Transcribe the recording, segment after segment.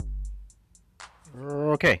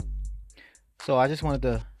Okay. So I just wanted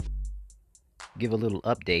to give a little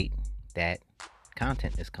update that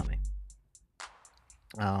content is coming.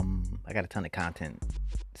 I got a ton of content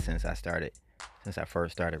since I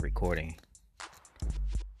first started recording.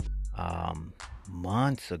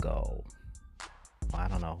 Months ago, I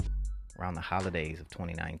don't know, around the holidays of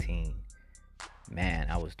 2019. Man,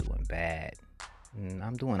 I was doing bad.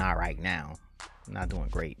 I'm doing all right now. I'm not doing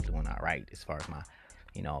great. I'm doing all right as far as my,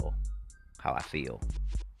 you know, how I feel,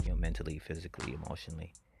 mentally, physically,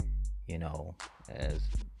 emotionally. As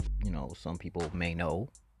some people may know,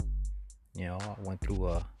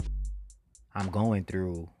 I'm going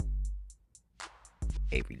through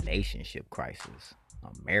a relationship crisis, a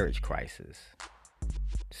marriage crisis.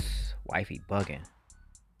 Wifey bugging,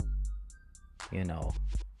 you know,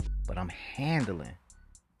 but I'm handling.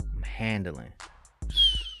 I'm handling.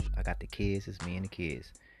 I got the kids. It's me and the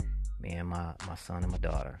kids. Me and my son and my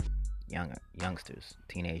daughter. Youngsters,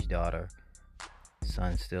 teenage daughter,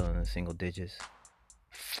 son still in the single digits,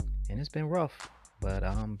 and it's been rough. But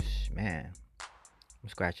man, I'm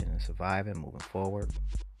scratching and surviving, moving forward,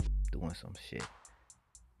 doing some shit,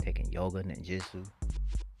 taking yoga, ninjutsu,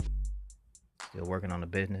 still working on the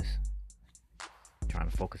business, trying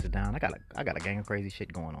to focus it down. I got a gang of crazy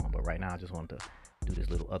shit going on, but right now I just wanted to do this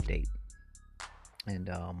little update, and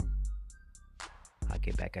I'll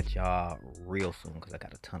get back at y'all real soon because I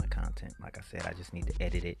got a ton of content. Like I said, I just need to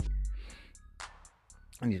edit it.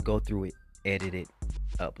 I need to go through it, edit it,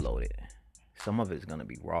 upload it. Some of it's gonna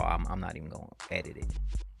be raw. I'm not even gonna edit it.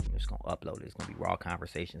 I'm just gonna upload it. It's gonna be raw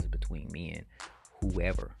conversations between me and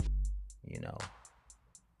whoever, you know.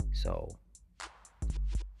 So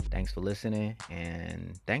thanks for listening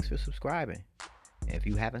and thanks for subscribing. And if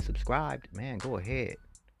you haven't subscribed, man, go ahead.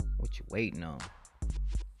 What you waiting on?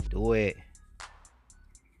 Do it.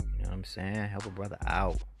 You know what I'm saying? Help a brother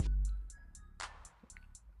out.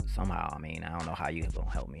 Somehow, I don't know how you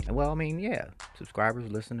gonna help me. Well, yeah,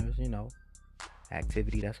 subscribers, listeners,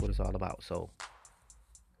 activity, that's what it's all about. So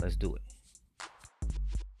let's do it.